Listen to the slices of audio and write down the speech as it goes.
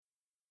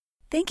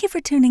Thank you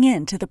for tuning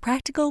in to the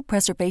Practical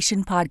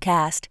Preservation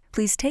Podcast.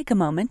 Please take a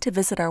moment to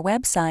visit our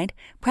website,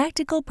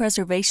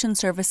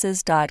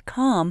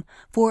 practicalpreservationservices.com,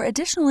 for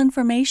additional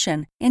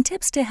information and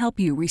tips to help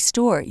you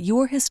restore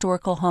your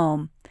historical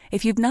home.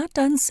 If you've not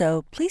done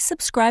so, please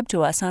subscribe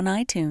to us on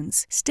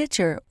iTunes,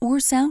 Stitcher, or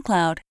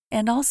SoundCloud,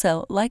 and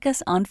also like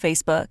us on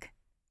Facebook.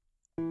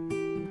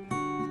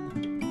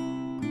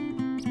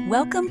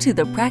 Welcome to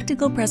the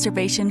Practical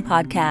Preservation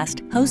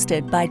Podcast,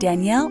 hosted by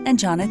Danielle and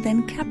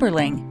Jonathan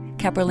Kepperling.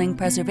 Kepperling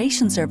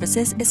Preservation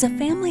Services is a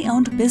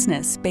family-owned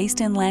business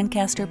based in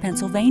Lancaster,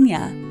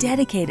 Pennsylvania,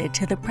 dedicated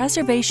to the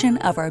preservation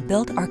of our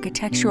built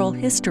architectural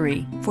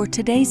history for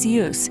today's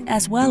use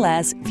as well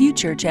as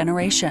future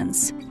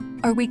generations.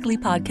 Our weekly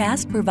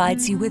podcast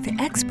provides you with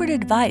expert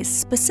advice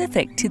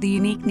specific to the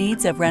unique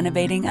needs of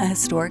renovating a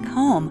historic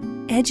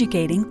home,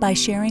 educating by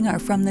sharing our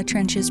From the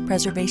Trenches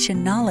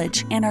preservation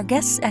knowledge and our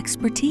guests'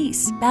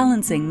 expertise,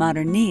 balancing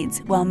modern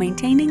needs while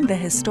maintaining the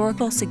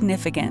historical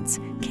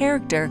significance,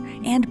 character,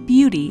 and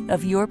beauty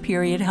of your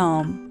period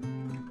home.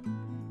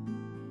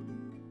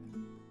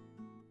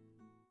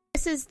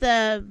 This is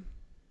the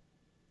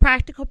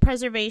Practical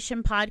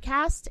Preservation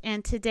Podcast,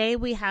 and today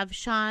we have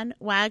Sean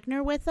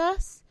Wagner with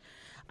us.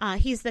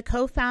 He's the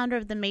co-founder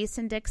of the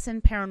Mason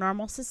Dixon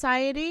Paranormal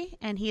Society,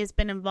 and he has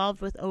been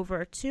involved with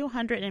over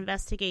 200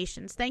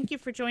 investigations. Thank you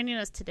for joining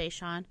us today,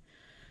 Sean.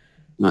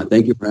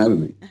 Thank you for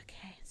having me.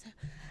 Okay, so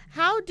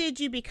how did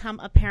you become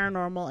a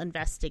paranormal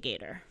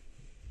investigator?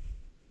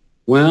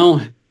 Well,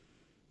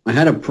 I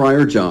had a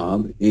prior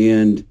job,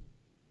 and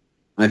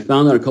I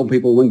found that a couple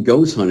people went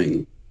ghost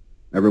hunting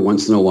every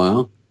once in a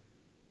while,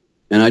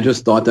 and I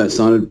just thought that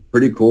sounded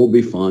pretty cool,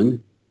 be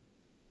fun,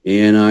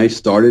 and I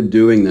started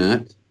doing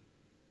that.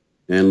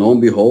 And lo and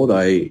behold,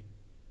 I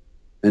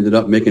ended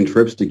up making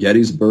trips to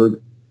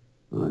Gettysburg,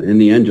 in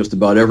the end, just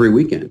about every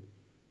weekend.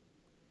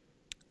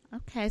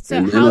 Okay,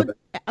 so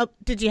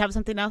did you have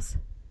something else?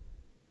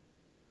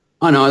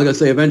 Oh, no, I was going to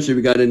say, eventually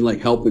we got into,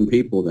 helping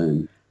people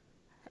then.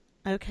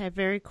 Okay,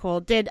 very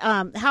cool.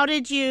 How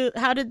did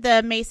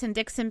the Mason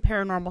Dixon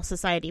Paranormal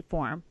Society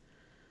form?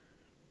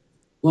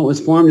 Well, it was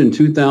formed in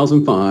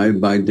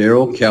 2005 by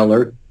Daryl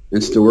Keller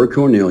and Stuart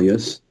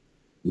Cornelius.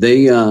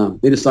 They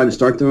decided to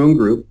start their own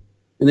group.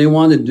 And they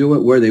wanted to do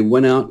it where they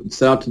went out and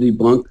set out to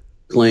debunk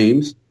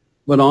claims,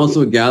 but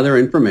also gather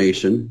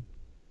information,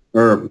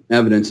 or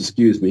evidence, as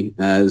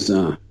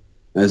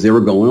they were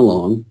going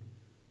along.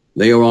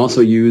 They also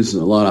used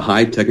a lot of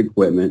high-tech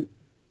equipment,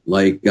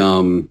 like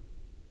the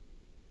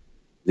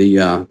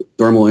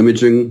thermal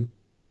imaging.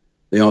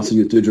 They also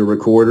used digital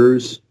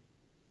recorders.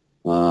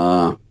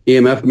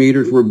 EMF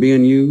meters were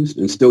being used,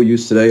 and still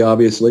used today,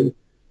 obviously,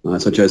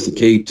 such as the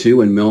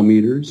K2 and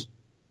millimeters.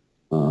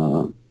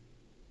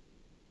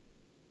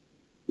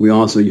 We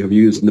also have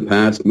used in the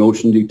past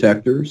motion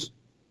detectors.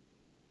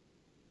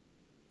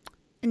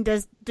 And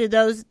does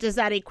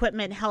that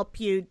equipment help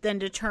you then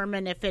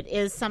determine if it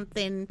is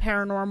something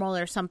paranormal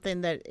or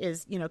something that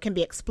is, can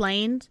be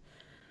explained?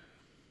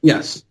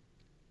 Yes.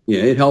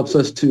 Yeah, it helps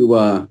us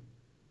to,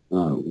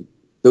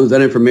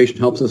 that information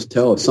helps us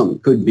tell if something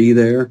could be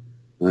there,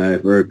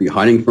 if it be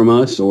hiding from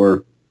us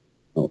or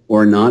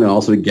not, and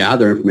also to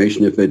gather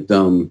information if it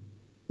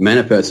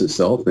manifests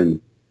itself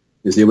and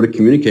is able to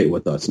communicate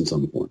with us in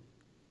some point.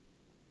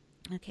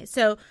 Okay,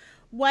 so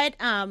what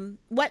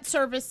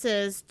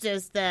services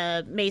does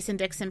the Mason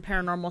Dixon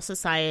Paranormal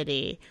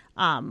Society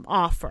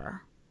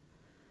offer?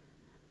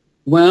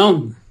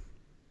 Well,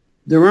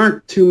 there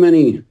isn't too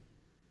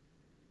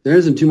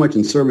much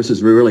in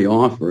services we really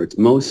offer. It's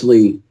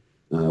mostly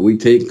we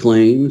take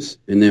claims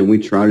and then we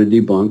try to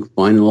debunk,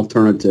 find an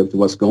alternative to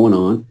what's going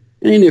on.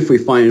 And if we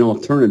find an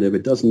alternative,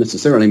 it doesn't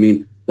necessarily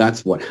mean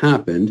that's what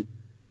happened,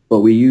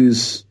 but we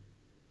use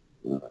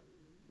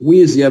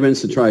the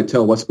evidence to try to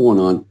tell what's going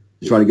on,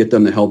 to try to get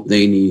them the help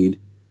they need,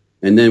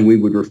 and then we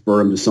would refer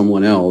them to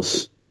someone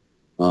else,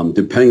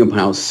 depending on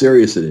how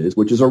serious it is,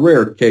 which is a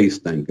rare case,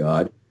 thank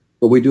God.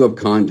 But we do have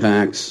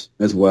contacts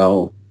as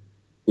well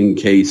in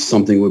case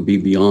something would be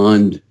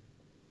beyond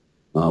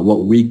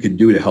what we could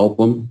do to help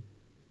them.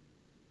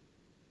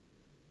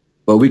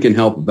 But we can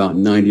help about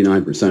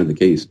 99% of the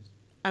cases.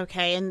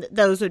 Okay, and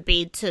those would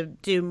be to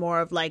do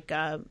more of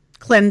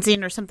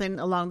cleansing or something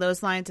along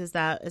those lines? Is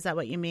that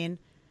what you mean?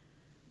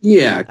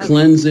 Yeah, okay.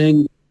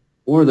 Cleansing.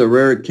 Or the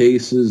rare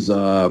cases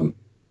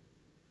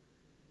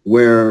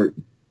where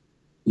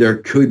there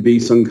could be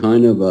some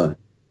kind of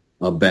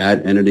a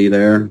bad entity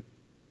there.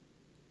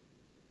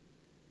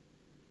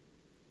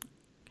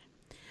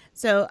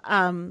 So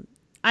I'm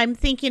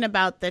thinking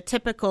about the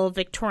typical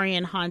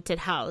Victorian haunted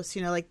house,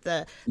 like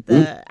the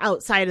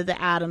outside of the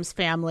Addams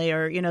family,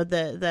 or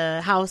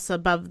the house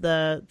above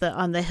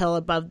on the hill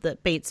above the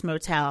Bates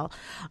Motel.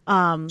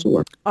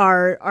 Sure.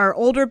 Are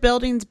older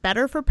buildings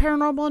better for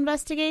paranormal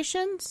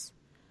investigations?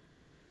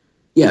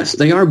 Yes,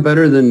 they are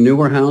better than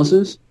newer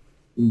houses,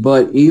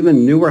 but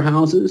even newer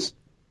houses,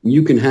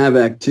 you can have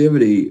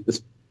activity,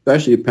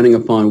 especially depending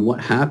upon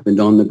what happened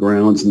on the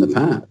grounds in the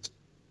past.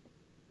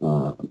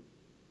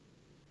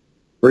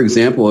 For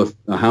example, if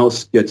a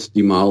house gets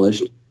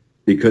demolished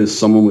because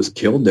someone was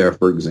killed there,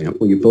 for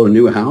example. You build a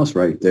new house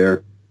right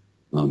there.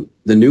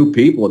 The new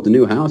people at the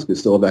new house can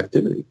still have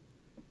activity.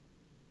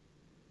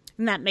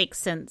 And that makes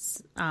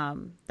sense.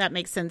 That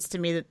makes sense to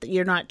me that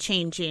you're not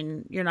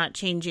changing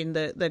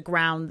the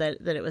ground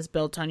that it was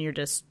built on. You're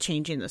just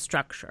changing the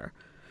structure.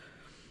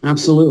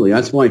 Absolutely.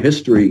 That's why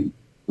history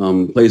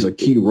plays a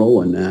key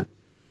role in that.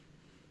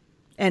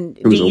 And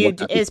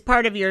is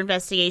part of your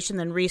investigation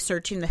then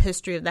researching the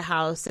history of the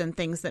house and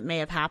things that may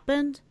have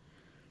happened?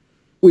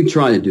 We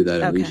try to do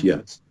that at least,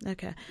 yes.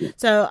 Okay. Yeah.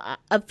 So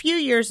a few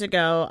years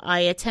ago, I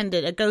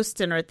attended a ghost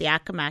dinner at the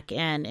Accomack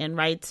Inn in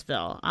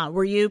Wrightsville.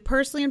 Were you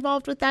personally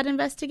involved with that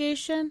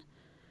investigation?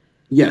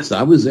 Yes,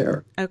 I was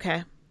there.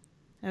 Okay.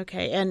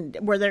 And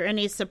were there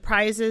any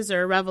surprises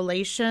or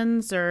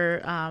revelations,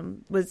 or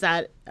was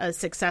that a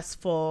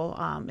successful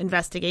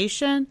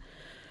investigation?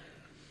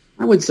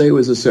 I would say it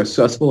was a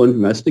successful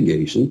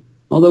investigation,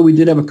 although we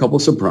did have a couple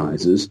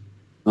surprises.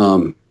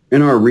 In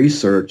our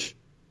research,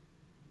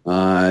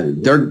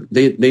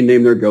 they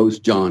named their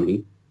ghost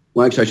Johnny.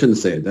 Well, actually, I shouldn't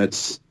say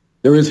it.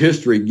 There is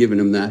history giving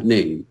him that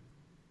name.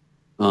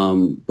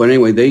 But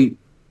anyway,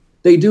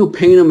 they do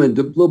paint him a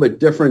little bit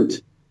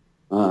different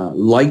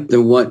light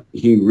than what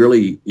he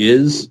really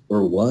is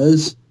or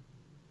was.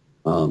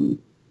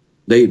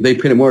 They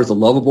paint him more as a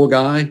lovable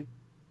guy.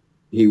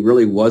 He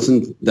really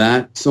wasn't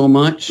that so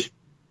much.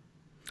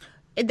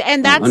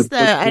 And that's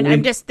and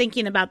I'm just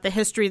thinking about the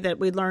history that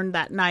we learned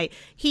that night.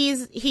 He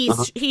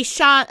shot he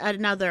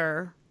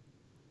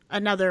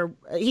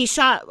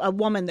shot a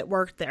woman that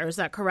worked there. Is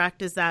that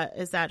correct? Is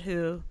that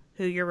who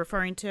you're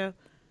referring to?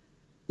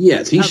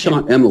 Yes, he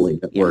shot Emily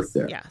that worked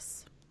there.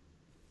 Yes.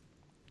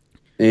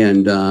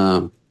 And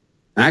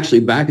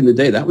actually, back in the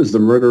day, that was the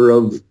murder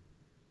of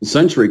the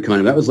century, kind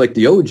of. That was like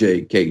the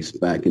O.J. case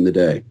back in the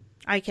day.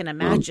 I can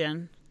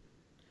imagine.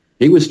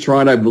 He was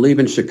tried, I believe,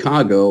 in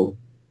Chicago,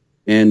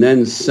 and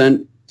then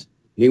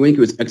he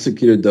was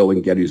executed, though,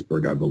 in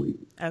Gettysburg, I believe.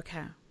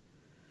 Okay.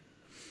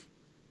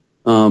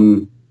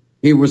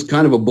 He was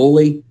kind of a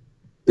bully.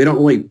 They don't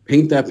really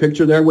paint that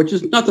picture there, which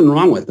is nothing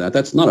wrong with that.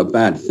 That's not a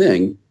bad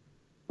thing.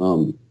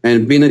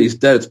 And being that he's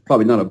dead, it's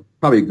probably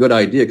a good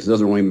idea because it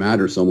doesn't really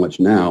matter so much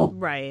now.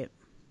 Right.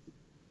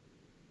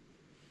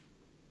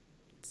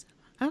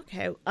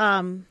 Okay.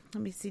 Let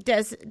me see.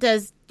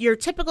 Does your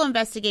typical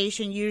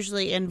investigation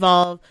usually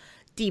involve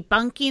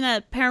debunking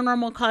a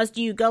paranormal cause?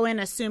 Do you go in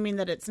assuming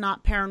that it's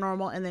not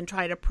paranormal and then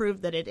try to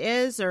prove that it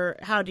is, or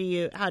how do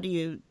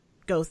you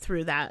go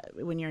through that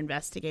when you're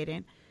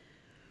investigating?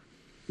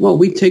 Well,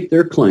 we take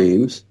their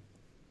claims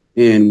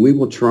and we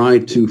will try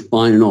to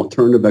find an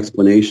alternative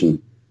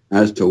explanation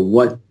as to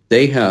what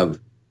they have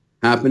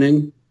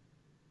happening,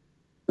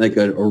 like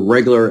a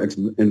regular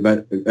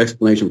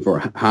explanation for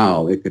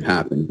how it could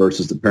happen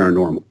versus the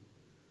paranormal.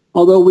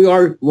 Although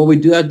while we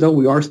do that, though,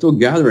 we are still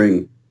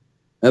gathering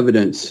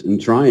evidence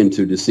and trying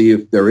to see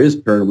if there is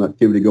paranormal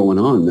activity going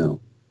on, though.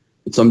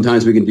 And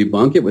sometimes we can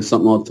debunk it with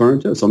something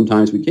alternative.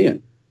 Sometimes we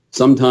can't.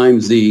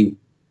 Sometimes the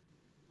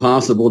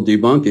possible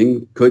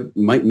debunking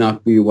might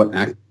not be what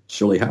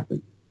actually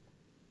happened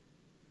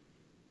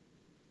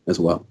as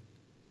well.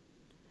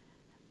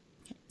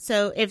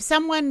 So if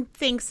someone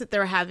thinks that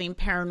they're having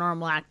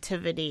paranormal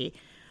activity,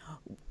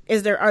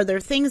 are there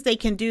things they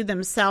can do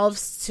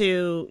themselves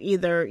to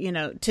either,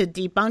 to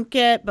debunk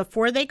it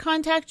before they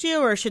contact you,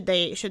 or should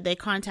they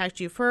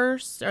contact you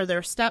first? Are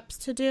there steps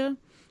to do?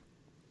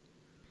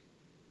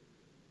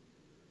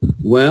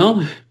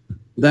 Well,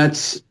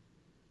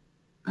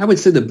 I would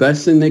say the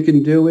best thing they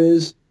can do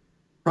is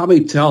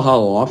probably tell how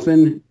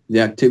often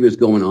the activity is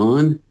going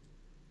on.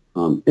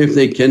 If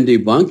they can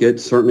debunk it,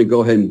 certainly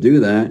go ahead and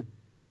do that.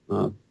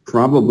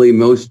 Probably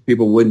most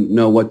people wouldn't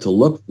know what to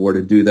look for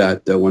to do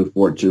that, though,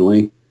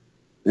 unfortunately.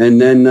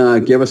 And then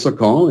give us a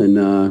call,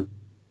 and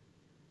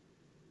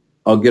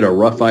I'll get a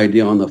rough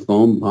idea on the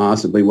phone,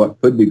 possibly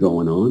what could be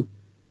going on.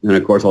 And,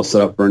 of course, I'll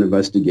set up for an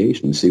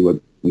investigation and see what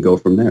and go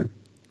from there.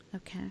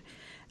 Okay.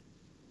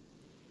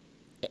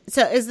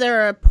 So is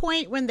there a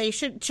point when they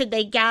should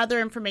they gather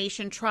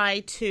information, try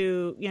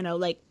to,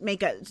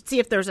 see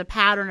if there's a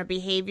pattern of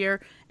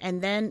behavior,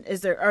 and then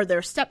are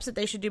there steps that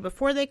they should do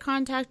before they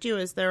contact you?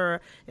 Is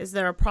there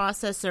a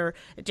process, or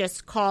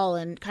just call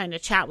and kind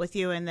of chat with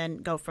you and then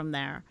go from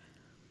there?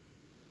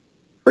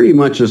 Pretty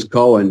much just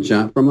call and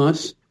chat from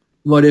us.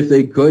 But if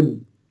they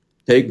could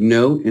take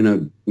note in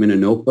a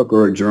notebook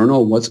or a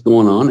journal what's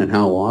going on and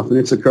how often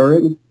it's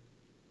occurring,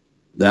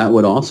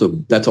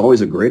 that's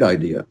always a great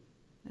idea.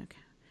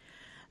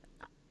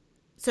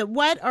 So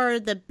what are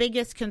the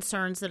biggest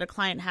concerns that a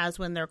client has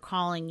when they're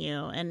calling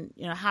you, and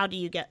how do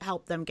you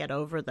help them get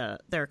over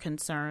their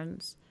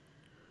concerns?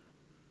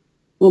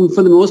 Well,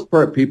 for the most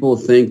part, a lot of people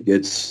think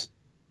it's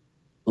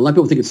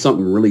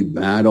something really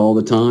bad all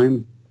the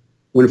time,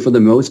 when for the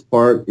most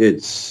part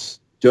it's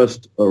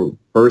just a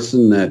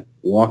person that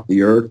walked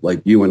the earth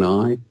like you and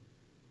I.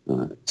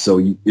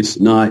 So it's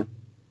not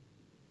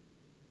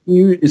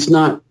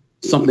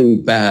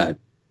something bad.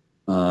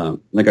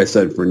 Like I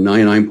said, for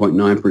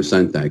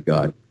 99.9%, thank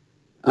God.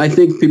 I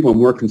think people are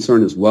more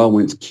concerned as well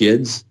when it's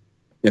kids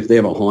if they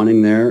have a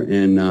haunting there,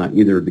 and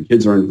either the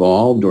kids are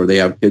involved or they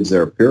have kids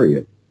there,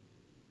 period.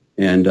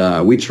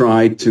 And we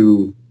try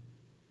to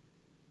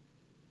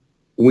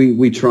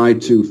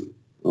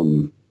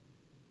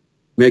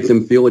make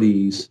them feel at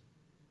ease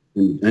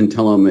and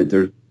tell them that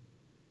there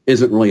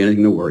isn't really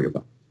anything to worry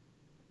about.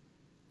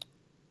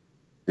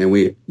 And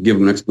we give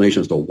them an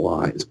explanation as to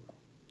why as well.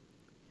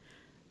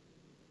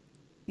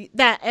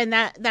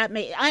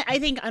 I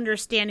think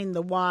understanding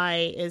the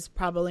why is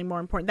probably more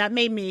important. That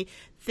made me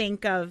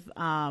think of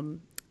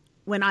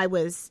when I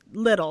was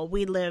little.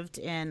 We lived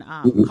in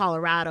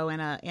Colorado in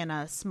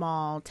a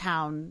small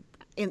town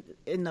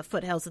in the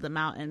foothills of the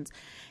mountains.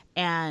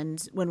 And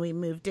when we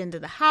moved into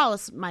the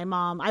house,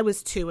 I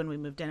was 2 when we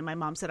moved in, and my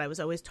mom said I was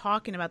always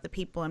talking about the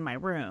people in my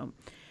room.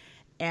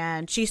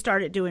 And she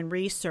started doing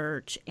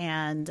research,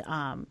 and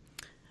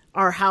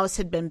our house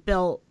had been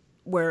built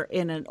where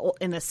in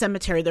a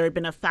cemetery there had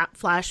been a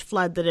flash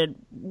flood that had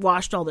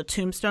washed all the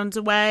tombstones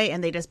away,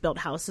 and they just built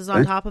houses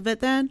on top of it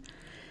then.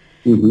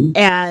 Mm-hmm.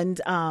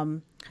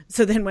 And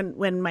so then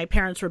when my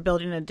parents were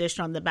building an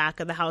addition on the back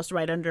of the house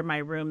right under my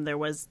room, there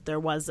was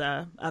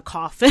a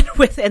coffin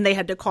and they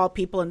had to call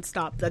people and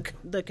stop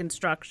the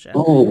construction.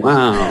 Oh,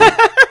 wow.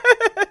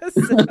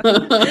 So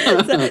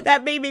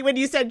that made me, when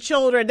you said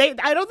children,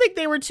 I don't think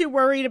they were too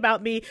worried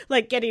about me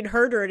like getting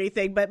hurt or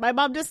anything, but my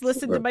mom just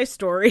listened to my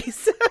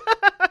stories.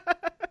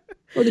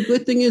 Well, the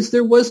good thing is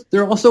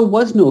there also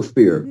was no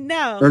fear.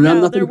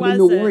 Nothing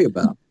to worry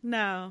about.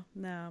 No.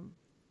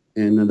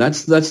 And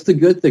that's the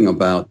good thing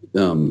about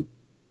the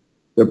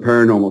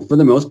paranormal. For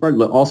the most part,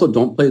 also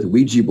don't play with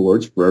Ouija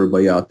boards for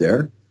everybody out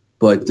there.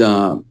 But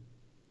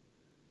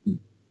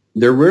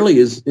there really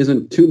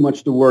isn't too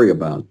much to worry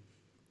about.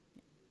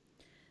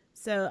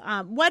 So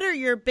what are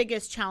your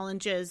biggest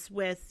challenges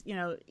with,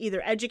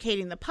 either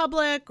educating the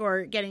public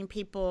or getting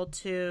people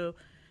to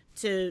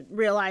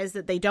realize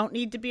that they don't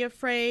need to be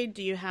afraid?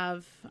 Do you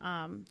have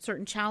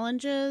certain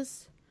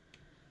challenges?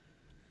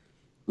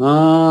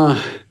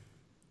 Well,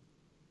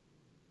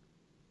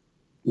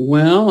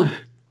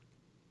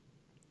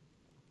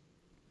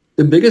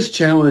 the biggest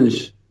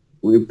challenge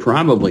we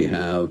probably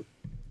have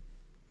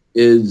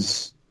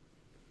is,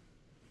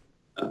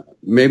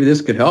 maybe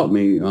this could help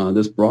me,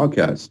 this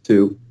broadcast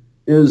too,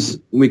 is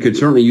we could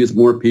certainly use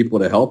more people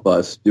to help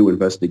us do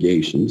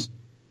investigations.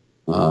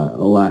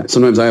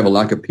 Sometimes I have a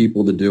lack of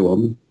people to do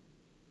them.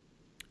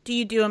 Do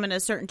you do them in a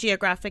certain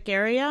geographic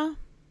area?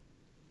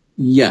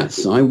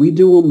 Yes, we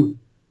do them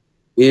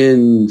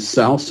in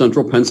South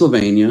Central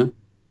Pennsylvania,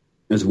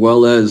 as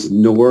well as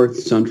North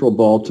Central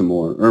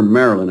Baltimore, or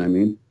Maryland, I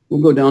mean.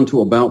 We'll go down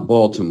to about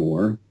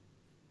Baltimore,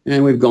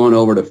 and we've gone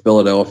over to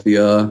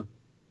Philadelphia.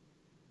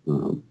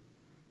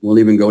 We'll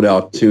even go to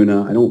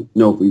Altoona. I don't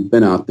know if we've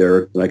been out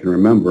there that I can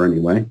remember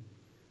anyway.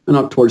 And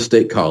up towards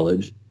State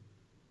College.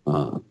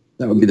 That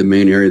would be the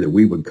main area that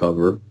we would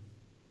cover.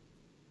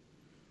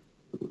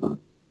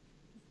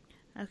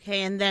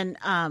 Okay, and then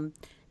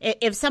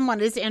if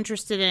someone is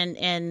interested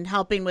in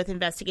helping with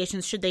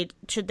investigations, should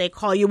they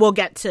call you? We'll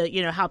get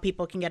to how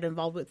people can get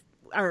involved with,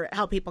 or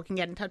how people can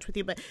get in touch with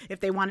you. But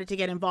if they wanted to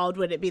get involved,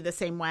 would it be the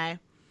same way?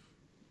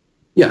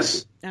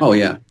 Yes. Okay. Oh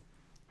yeah.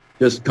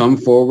 Just come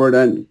forward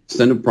and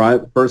send a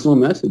private personal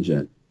message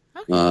in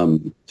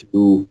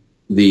to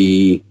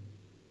the.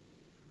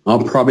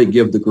 I'll probably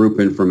give the group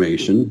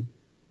information,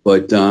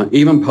 but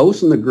even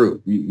post in the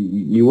group,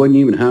 you wouldn't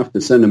even have to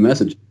send a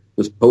message.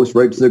 Just post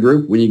right to the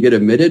group. When you get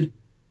admitted,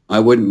 I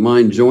wouldn't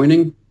mind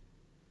joining,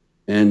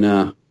 and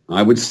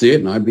I would see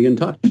it and I'd be in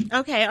touch.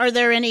 Okay. Are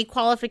there any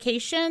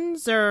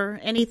qualifications or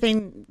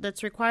anything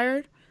that's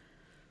required?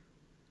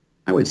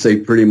 I would say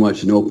pretty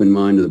much an open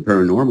mind to the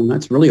paranormal.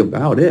 That's really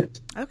about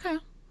it. Okay.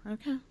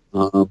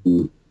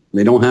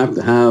 They don't have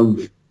to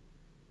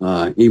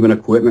have even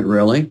equipment,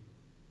 really.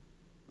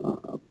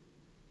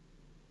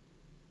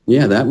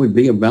 Yeah, that would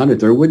be about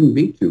it. There wouldn't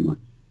be too much.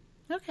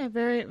 Okay,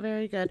 very,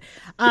 very good.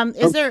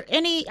 Is there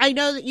any, I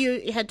know that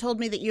you had told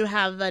me that you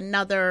have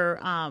another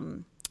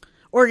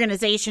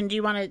organization.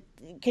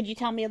 Could you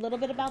tell me a little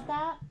bit about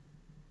that?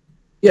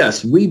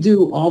 Yes, we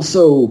do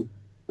also.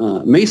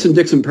 Mason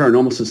Dixon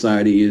Paranormal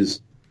Society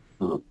is,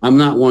 I'm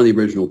not one of the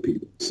original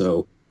people,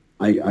 so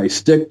I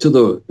stick to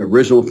the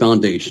original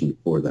foundation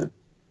for that,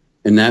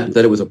 and that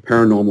it was a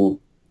paranormal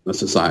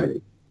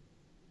society.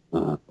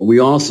 We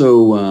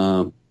also,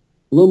 a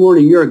little more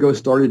than a year ago,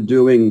 started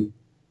doing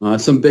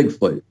some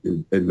Bigfoot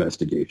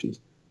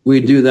investigations.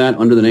 We do that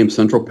under the name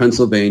Central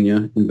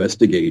Pennsylvania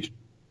Investigators,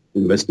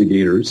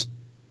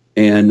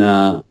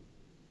 and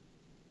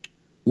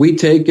we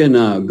take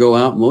and go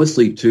out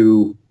mostly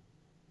to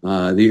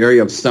the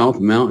area of South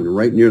Mountain,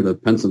 right near the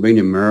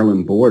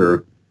Pennsylvania-Maryland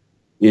border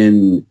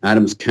in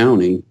Adams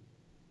County,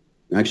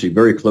 actually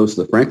very close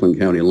to the Franklin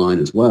County line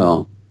as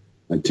well,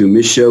 to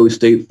Michaud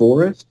State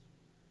Forest.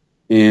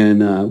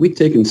 And we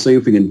take and see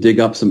if we can dig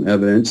up some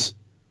evidence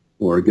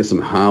or get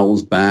some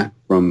howls back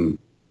from,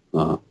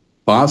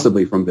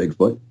 possibly from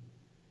Bigfoot.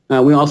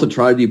 We also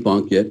try to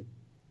debunk it.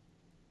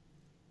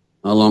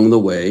 along the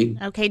way.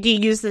 Okay. Do you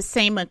use the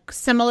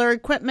similar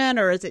equipment,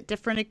 or is it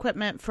different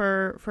equipment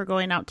for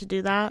going out to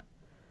do that?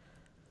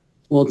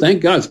 Well,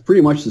 thank God it's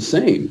pretty much the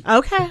same.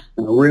 Okay.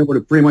 We're able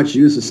to pretty much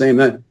use the same.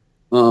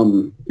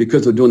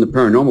 Because we're doing the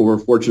paranormal, we're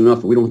fortunate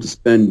enough that we don't have to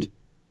spend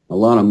a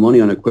lot of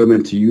money on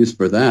equipment to use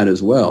for that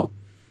as well.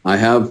 I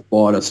have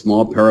bought a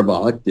small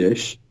parabolic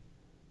dish.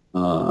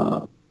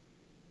 And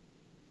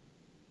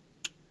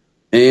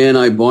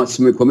I bought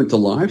some equipment to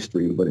live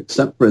stream, but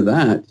except for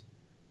that,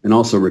 and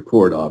also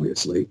record,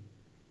 obviously,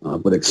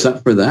 but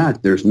except for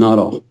that, there's not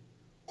a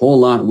whole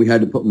lot we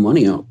had to put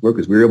money out for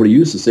because we were able to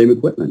use the same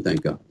equipment,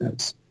 thank God.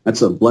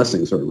 That's a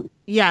blessing, certainly.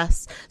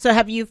 Yes. So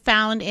have you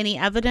found any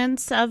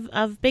evidence of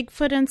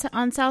Bigfoot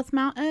on South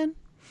Mountain?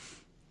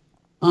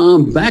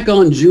 Back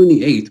on June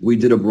the 8th, we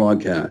did a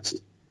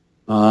broadcast.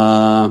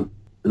 And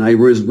I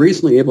was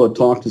recently able to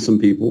talk to some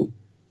people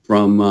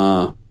from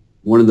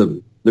one of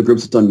the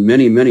groups that's done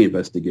many, many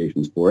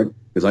investigations for it,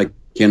 because I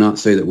cannot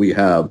say that we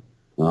have.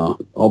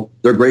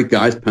 They're great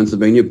guys,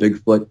 Pennsylvania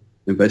Bigfoot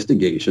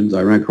Investigations.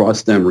 I ran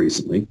across them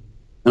recently.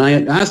 And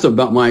I asked them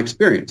about my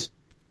experience.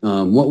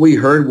 What we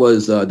heard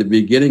was the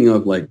beginning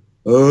of like,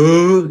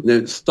 oh, and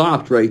then it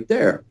stopped right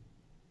there.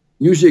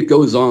 Usually it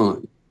goes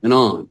on and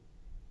on.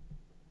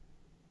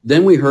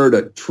 Then we heard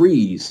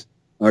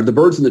the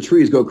birds in the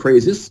trees go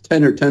crazy. This is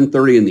 10 or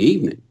 10:30 in the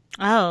evening.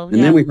 Oh,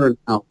 and then we heard an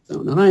owl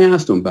sound. And I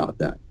asked them about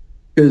that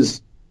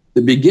because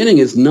the beginning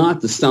is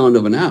not the sound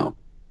of an owl.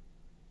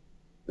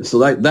 So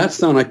that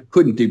sound I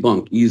couldn't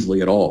debunk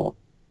easily at all.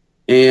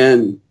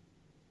 And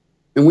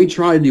we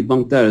tried to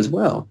debunk that as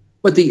well.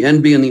 But the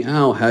end being the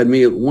owl had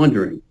me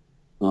wondering.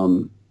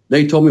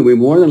 They told me we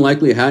more than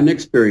likely had an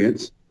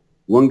experience.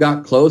 One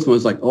got close and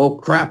was like, oh,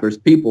 crap, there's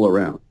people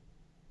around.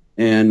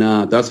 And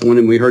that's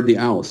when we heard the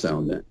owl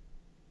sound then.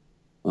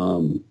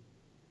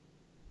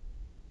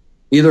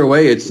 Either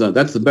way,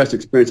 that's the best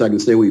experience I can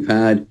say we've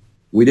had.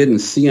 We didn't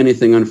see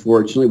anything,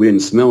 unfortunately. We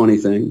didn't smell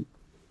anything.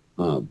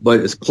 But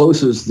as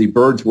close as the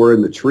birds were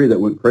in the tree that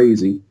went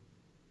crazy,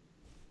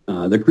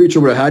 the creature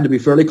would have had to be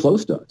fairly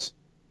close to us.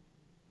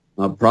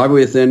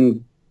 Probably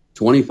within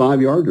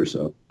 25 yards or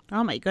so.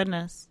 Oh, my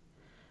goodness.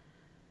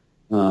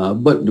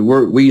 But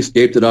we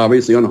escaped it,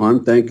 obviously,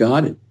 unharmed, thank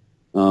God.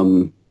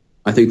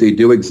 I think they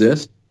do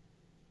exist.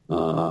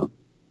 And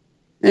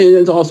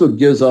it also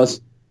gives us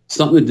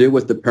something to do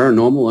with the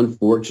paranormal,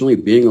 unfortunately,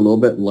 being a little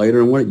bit lighter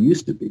than what it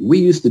used to be. We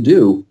used to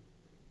do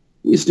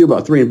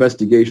about 3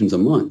 investigations a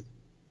month.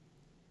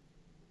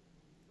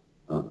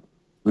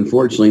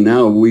 Unfortunately,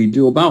 now we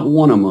do about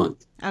 1 a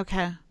month.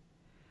 Okay.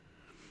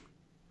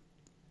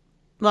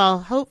 Well,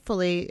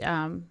 hopefully,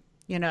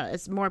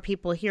 as more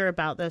people hear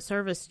about the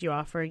service you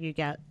offer, you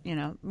get,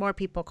 more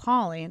people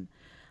calling.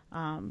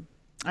 I'm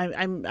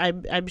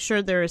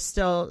sure there is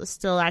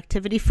still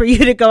activity for you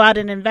to go out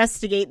and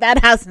investigate. That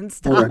hasn't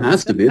stopped. Well, there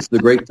has to be. It's the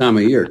great time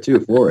of year too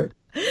for it.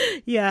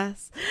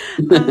 Yes.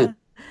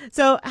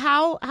 So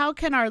how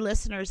can our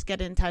listeners get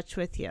in touch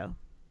with you?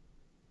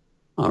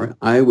 All right.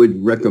 I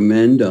would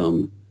recommend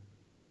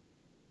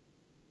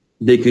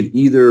they could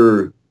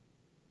either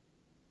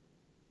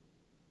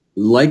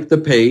like the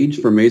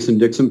page for Mason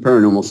Dixon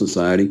Paranormal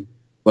Society,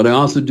 but I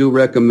also do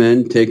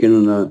recommend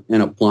taking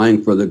and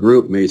applying for the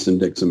group Mason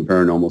Dixon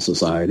Paranormal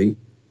Society.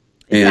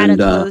 Is that a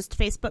closed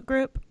Facebook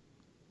group?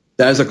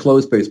 That is a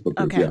closed Facebook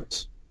group, okay.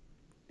 Yes.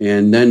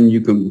 And then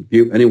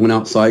anyone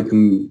outside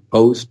can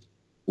post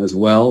as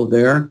well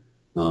there.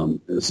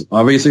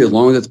 Obviously, as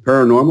long as it's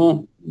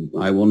paranormal,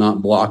 I will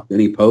not block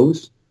any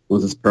posts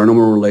once it's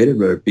paranormal related,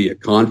 whether it be a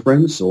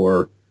conference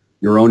or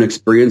your own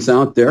experience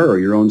out there or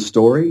your own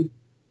story.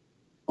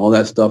 All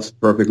that stuff's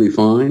perfectly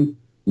fine.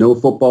 No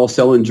football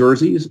selling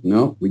jerseys.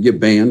 No, we get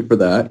banned for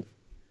that.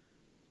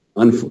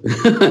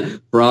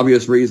 For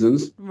obvious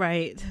reasons.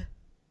 Right.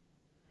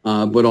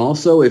 But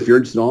also, if you're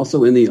interested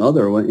also in the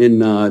other one, in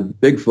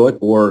Bigfoot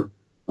or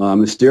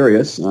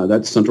Mysterious,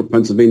 that's Central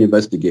Pennsylvania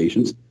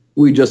Investigations,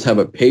 we just have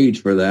a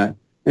page for that.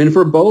 And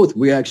for both,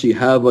 we actually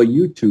have a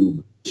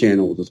YouTube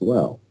channel as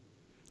well.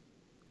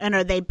 And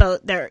are they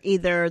both, they're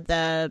either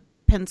the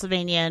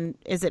Pennsylvania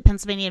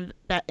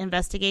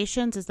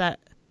Investigations? Is that...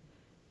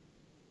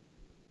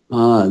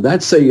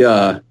 That's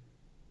a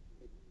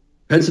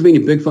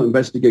Pennsylvania Bigfoot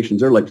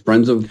Investigations. They're like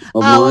friends of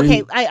mine.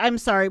 Okay. I'm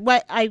sorry.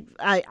 What I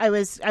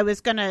was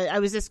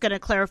just gonna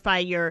clarify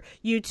your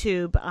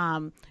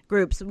YouTube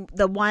groups.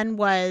 The one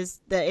is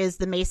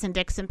the Mason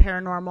Dixon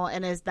Paranormal,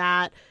 and is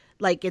that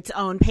like its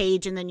own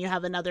page, and then you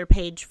have another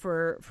page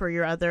for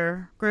your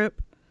other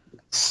group?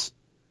 Yes.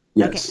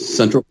 Okay.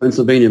 Central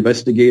Pennsylvania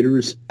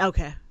Investigators.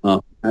 Okay.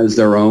 Has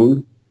their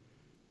own.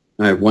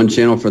 I have one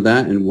channel for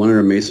that and one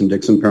under Mason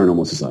Dixon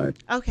Paranormal Society.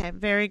 Okay,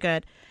 very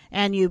good.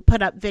 And you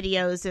put up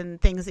videos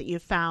and things that you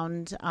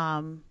found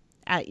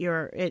in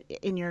your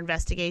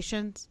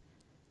investigations?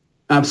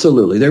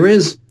 Absolutely. There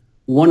is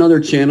one other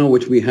channel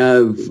which we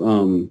have.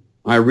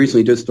 I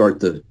recently did start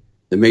the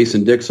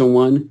Mason Dixon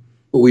one,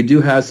 but we do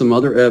have some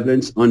other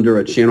evidence under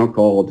a channel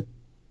called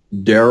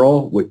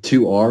Daryl with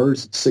 2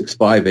 R's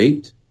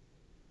 658.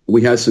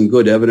 We have some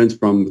good evidence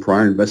from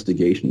prior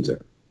investigations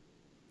there.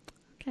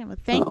 Okay, well,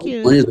 thank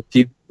you. One is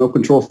the remote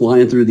control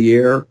flying through the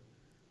air.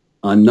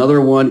 Another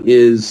one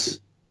is,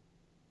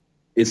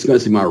 it's going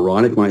to seem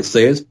ironic when I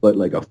say this, but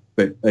like a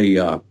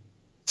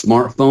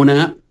smartphone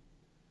app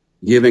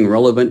giving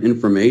relevant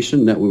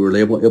information that we were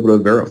able to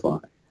verify.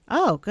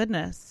 Oh,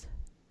 goodness.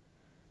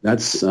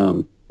 That's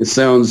it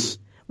sounds.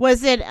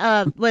 Was it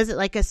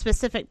like a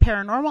specific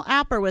paranormal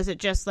app, or was it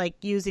just like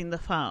using the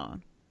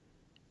phone?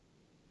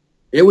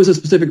 It was a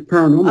specific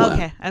paranormal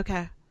app.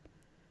 Okay.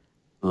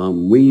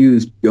 We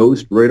used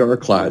Ghost Radar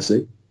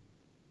Classic.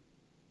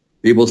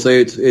 People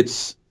say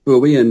it's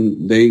phooey,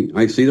 and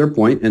I see their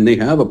point, and they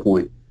have a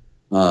point.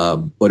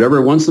 But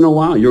every once in a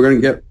while, you're going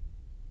to get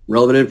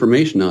relevant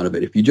information out of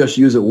it. If you just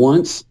use it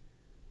once,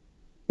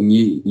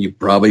 you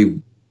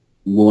probably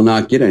will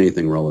not get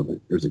anything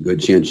relevant. There's a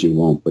good chance you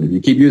won't. But if you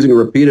keep using it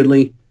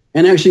repeatedly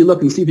and actually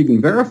look and see if you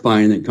can verify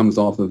anything that comes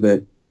off of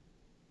it,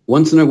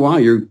 once in a while,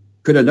 you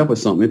could end up with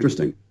something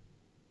interesting.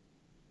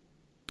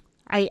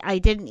 I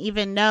didn't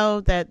even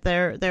know that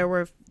there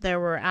were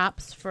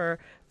apps for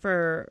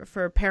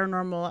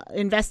paranormal,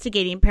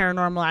 investigating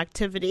paranormal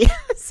activity.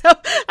 So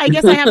I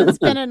guess I haven't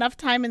spent enough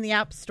time in the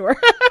app store.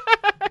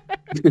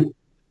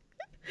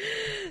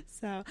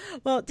 So,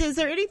 well, is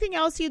there anything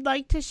else you'd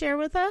like to share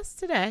with us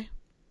today?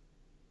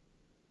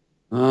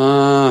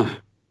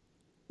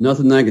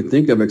 Nothing I can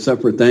think of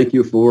except for thank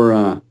you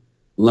for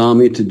allowing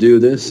me to do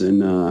this,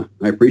 and I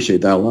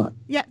appreciate that a lot.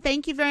 Yeah,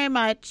 thank you very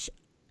much.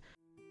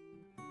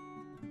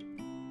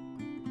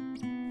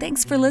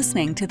 Thanks for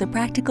listening to the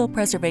Practical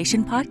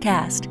Preservation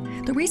Podcast.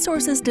 The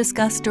resources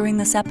discussed during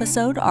this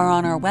episode are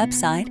on our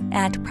website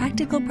at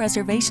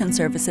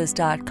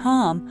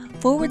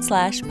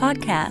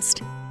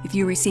practicalpreservationservices.com/podcast. If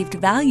you received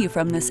value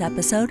from this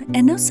episode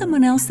and know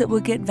someone else that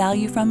will get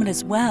value from it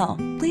as well,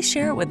 please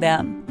share it with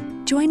them.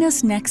 Join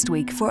us next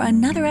week for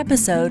another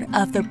episode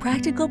of the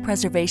Practical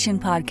Preservation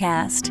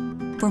Podcast.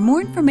 For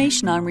more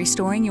information on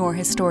restoring your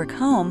historic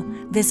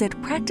home, visit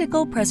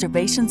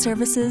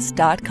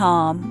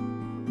practicalpreservationservices.com.